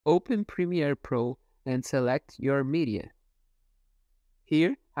Open Premiere Pro and select your media.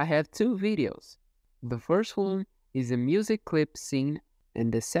 Here I have two videos. The first one is a music clip scene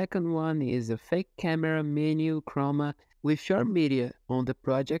and the second one is a fake camera menu chroma with your media on the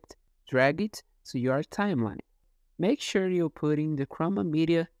project. Drag it to your timeline. Make sure you're putting the chroma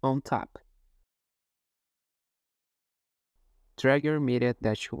media on top. Drag your media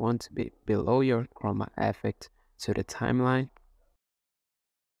that you want to be below your chroma effect to the timeline.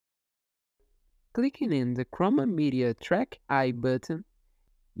 Clicking in the Chroma Media Track I button,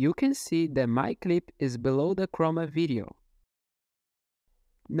 you can see that my clip is below the chroma video.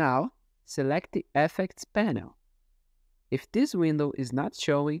 Now, select the Effects panel. If this window is not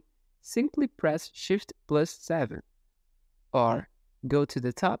showing, simply press Shift+7 or go to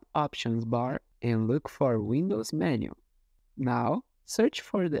the top options bar and look for Windows menu. Now, search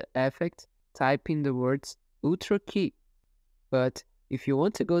for the effect, type in the words Ultra Key. But if you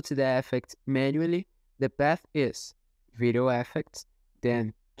want to go to the effect manually, the path is Video Effects,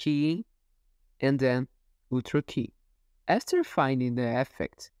 then Keying, and then Ultra Key. After finding the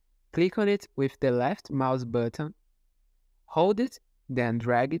effect, click on it with the left mouse button, hold it, then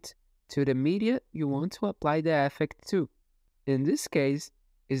drag it to the media you want to apply the effect to. In this case,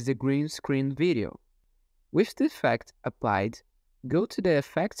 is the green screen video. With the effect applied, go to the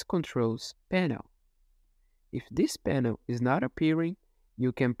Effects Controls panel. If this panel is not appearing,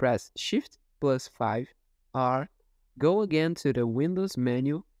 you can press Shift+5 or go again to the Windows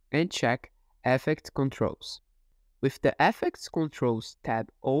menu and check Effect Controls. With the Effects Controls tab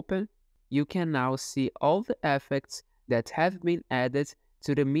open, you can now see all the effects that have been added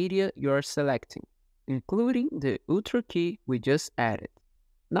to the media you're selecting, including the Ultra Key we just added.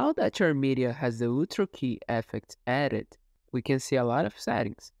 Now that your media has the Ultra Key effect added, we can see a lot of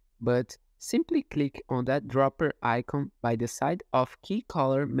settings, but simply click on that dropper icon by the side of Key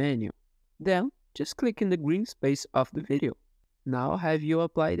Color menu. Then, just click in the green space of the video. Now have you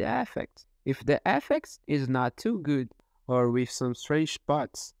applied the effect. If the effect is not too good or with some strange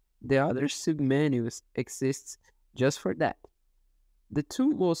spots, the other submenus exist just for that. The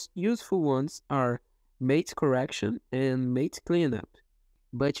two most useful ones are Matte Correction and Matte Cleanup,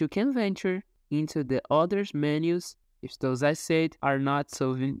 but you can venture into the other menus if those I said are not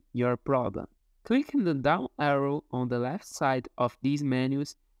solving your problem. Click in the down arrow on the left side of these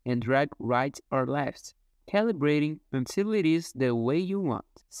menus and drag right or left, calibrating until it is the way you want.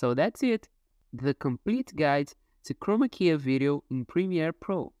 So that's it, the complete guide to chroma key a video in Premiere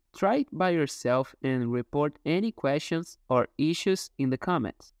Pro. Try it by yourself and report any questions or issues in the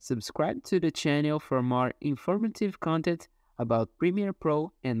comments. Subscribe to the channel for more informative content about Premiere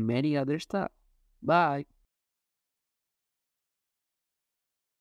Pro and many other stuff. Bye!